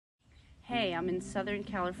Hey, I'm in Southern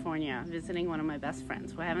California visiting one of my best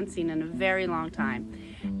friends who I haven't seen in a very long time.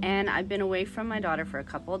 And I've been away from my daughter for a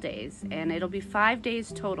couple of days, and it'll be 5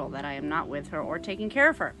 days total that I am not with her or taking care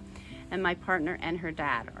of her. And my partner and her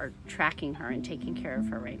dad are tracking her and taking care of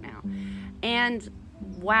her right now. And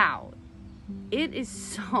wow, it is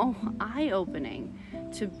so eye-opening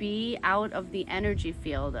to be out of the energy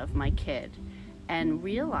field of my kid and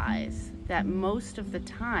realize that most of the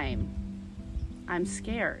time I'm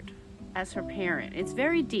scared as her parent. It's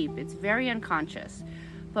very deep, it's very unconscious,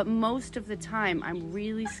 but most of the time I'm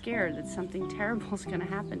really scared that something terrible is going to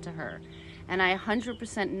happen to her. And I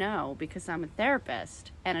 100% know, because I'm a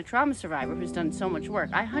therapist and a trauma survivor who's done so much work,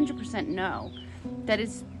 I 100% know that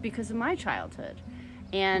it's because of my childhood.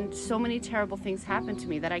 And so many terrible things happen to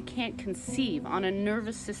me that I can't conceive on a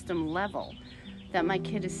nervous system level that my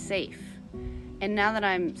kid is safe. And now that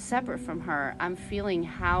I'm separate from her, I'm feeling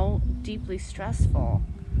how deeply stressful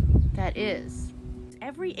that is.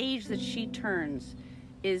 Every age that she turns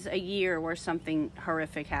is a year where something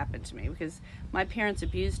horrific happened to me, because my parents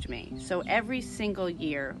abused me. So every single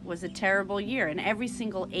year was a terrible year, and every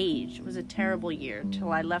single age was a terrible year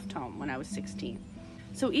till I left home when I was 16.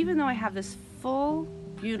 So even though I have this full,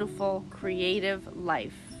 beautiful, creative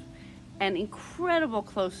life and incredible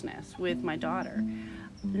closeness with my daughter,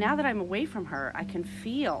 now that I'm away from her, I can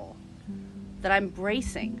feel that I'm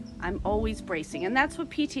bracing. I'm always bracing. And that's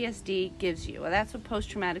what PTSD gives you. That's what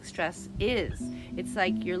post-traumatic stress is. It's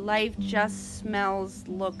like your life just smells,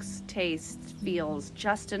 looks, tastes, feels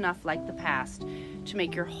just enough like the past to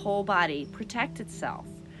make your whole body protect itself.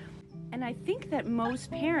 And I think that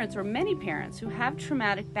most parents, or many parents who have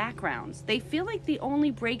traumatic backgrounds, they feel like the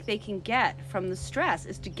only break they can get from the stress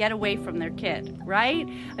is to get away from their kid, right?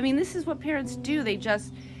 I mean, this is what parents do. They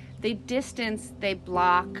distance, they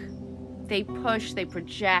block, they push, they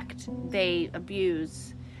project, they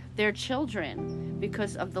abuse their children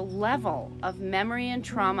because of the level of memory and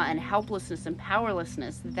trauma and helplessness and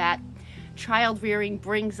powerlessness that child rearing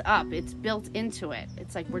brings up. It's built into it.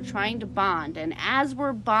 It's like we're trying to bond, and as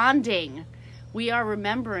we're bonding, we are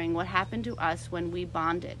remembering what happened to us when we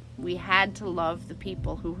bonded. We had to love the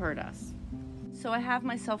people who hurt us. So I have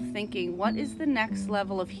myself thinking, what is the next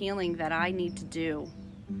level of healing that I need to do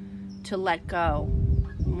to let go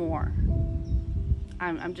more?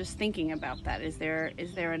 I'm just thinking about that. Is there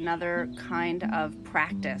another kind of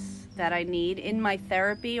practice that I need in my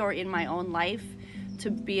therapy or in my own life to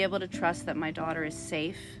be able to trust that my daughter is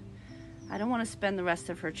safe? I don't want to spend the rest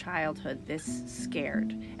of her childhood this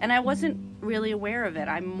scared. And I wasn't really aware of it.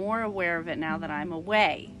 I'm more aware of it now that I'm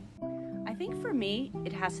away. I think for me,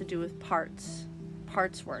 it has to do with parts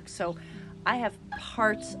work. So I have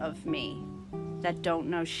parts of me that don't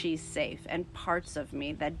know she's safe, and parts of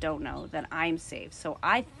me that don't know that I'm safe. So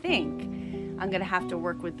I think I'm gonna have to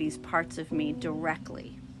work with these parts of me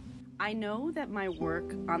directly. I know that my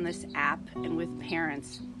work on this app and with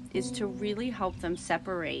parents is to really help them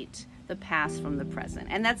separate the past from the present.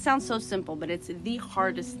 And that sounds so simple, but it's the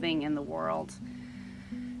hardest thing in the world.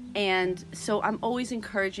 And so I'm always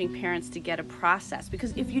encouraging parents to get a process,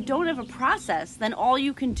 because if you don't have a process, then all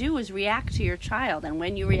you can do is react to your child. And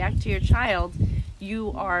when you react to your child,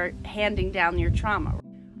 you are handing down your trauma.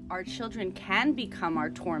 Our children can become our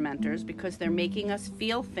tormentors because they're making us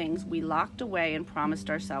feel things we locked away and promised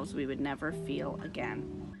ourselves we would never feel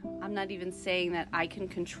again. I'm not even saying that I can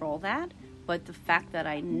control that, but the fact that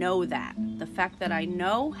I know that, the fact that I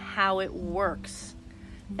know how it works,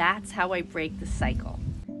 that's how I break the cycle.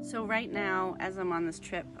 So right now, as I'm on this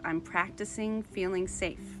trip, I'm practicing feeling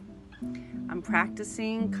safe. I'm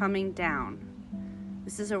practicing coming down.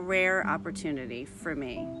 This is a rare opportunity for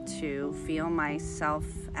me to feel myself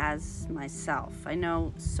as myself. I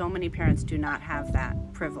know so many parents do not have that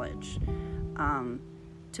privilege,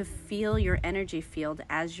 to feel your energy field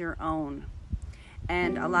as your own.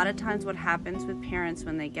 And a lot of times what happens with parents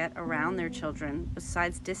when they get around their children,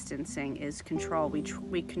 besides distancing, is control.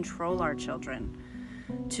 We control our children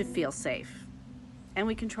to feel safe, and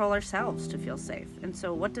we control ourselves to feel safe. And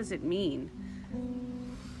so what does it mean?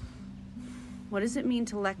 What does it mean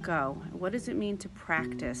to let go? What does it mean to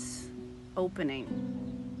practice opening,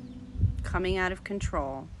 coming out of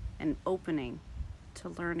control and opening to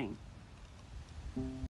learning?